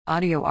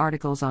Audio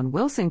articles on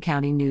Wilson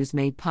County News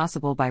made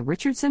possible by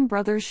Richardson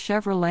Brothers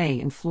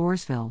Chevrolet in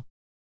Floresville.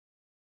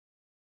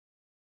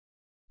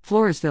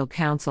 Floresville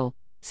Council,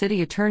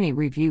 City Attorney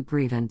review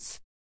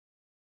grievance.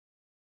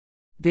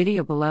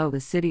 Video below. The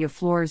City of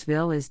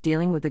Floresville is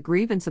dealing with a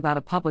grievance about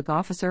a public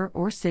officer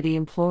or city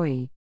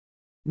employee.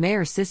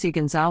 Mayor Sissy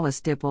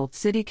Gonzalez-Dipple,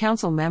 City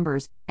Council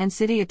members, and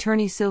City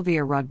Attorney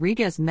Sylvia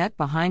Rodriguez met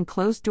behind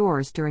closed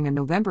doors during a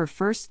November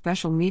 1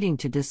 special meeting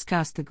to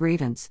discuss the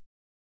grievance.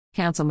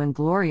 Councilman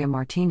Gloria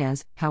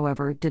Martinez,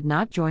 however, did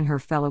not join her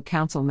fellow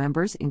council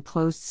members in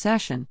closed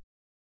session.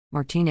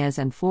 Martinez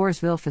and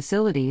Floresville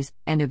Facilities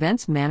and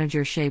Events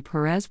Manager Shea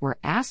Perez were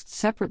asked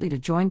separately to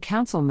join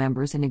council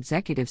members in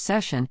executive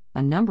session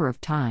a number of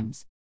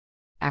times.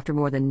 After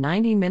more than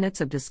 90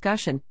 minutes of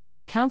discussion,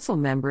 council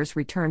members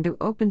returned to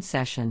open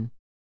session.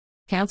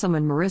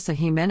 Councilman Marissa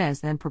Jimenez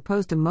then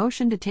proposed a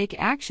motion to take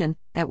action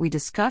that we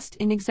discussed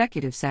in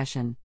executive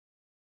session.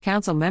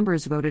 Council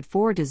members voted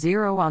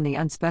 4-0 on the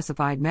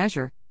unspecified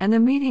measure, and the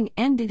meeting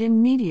ended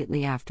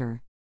immediately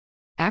after.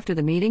 After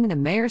the meeting, the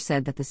mayor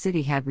said that the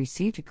city had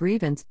received a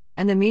grievance,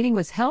 and the meeting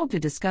was held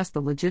to discuss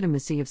the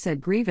legitimacy of said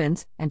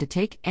grievance and to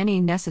take any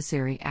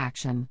necessary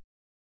action.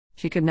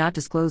 She could not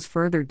disclose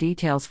further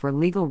details for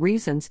legal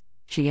reasons,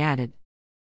 she added.